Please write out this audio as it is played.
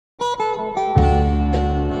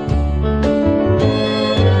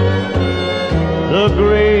The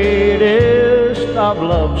greatest of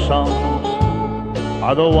love songs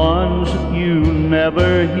are the ones you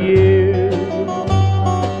never hear.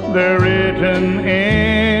 They're written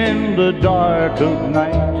in the dark of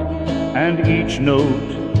night, and each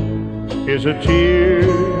note is a tear.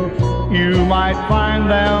 You might find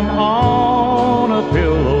them on a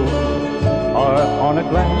pillow or on a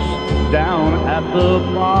glass down at the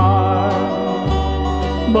bar.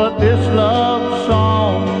 But this love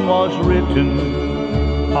song was written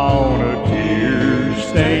on a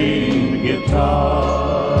tear-stained guitar.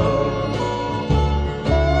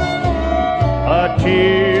 A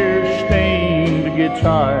tear-stained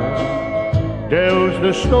guitar tells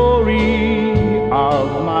the story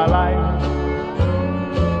of my life,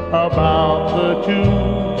 about the two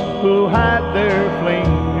who had their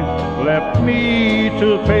fling, left me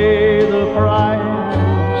to pay the price.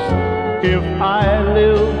 If I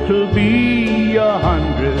live to be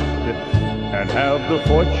 100 and have the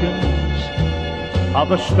fortunes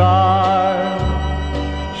of a star,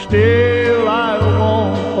 still I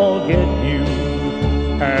won't forget you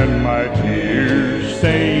and my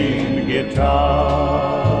tear-stained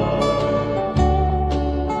guitar.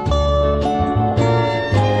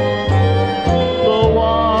 The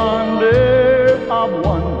wonder of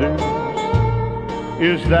wonders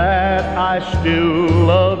is that I still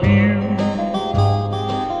love you.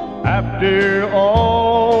 After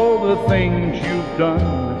all the things you've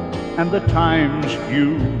done and the times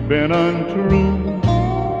you've been untrue,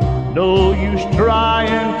 no use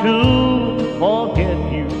trying to forget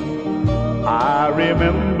you. I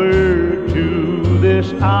remember to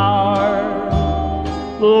this hour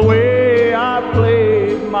the way I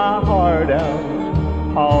played my heart out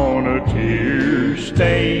on a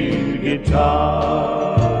tear-stained guitar.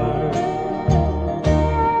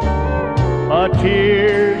 A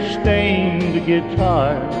tear-stained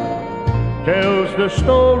guitar tells the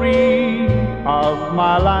story of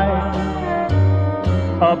my life,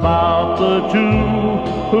 about the two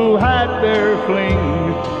who had their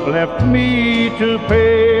fling, left me to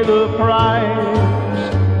pay the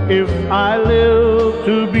price. If I live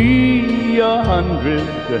to be 100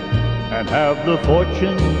 and have the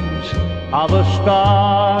fortunes of a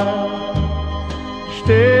star,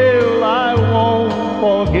 still I won't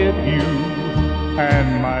forget you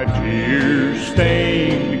and my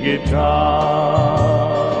tear-stained guitar.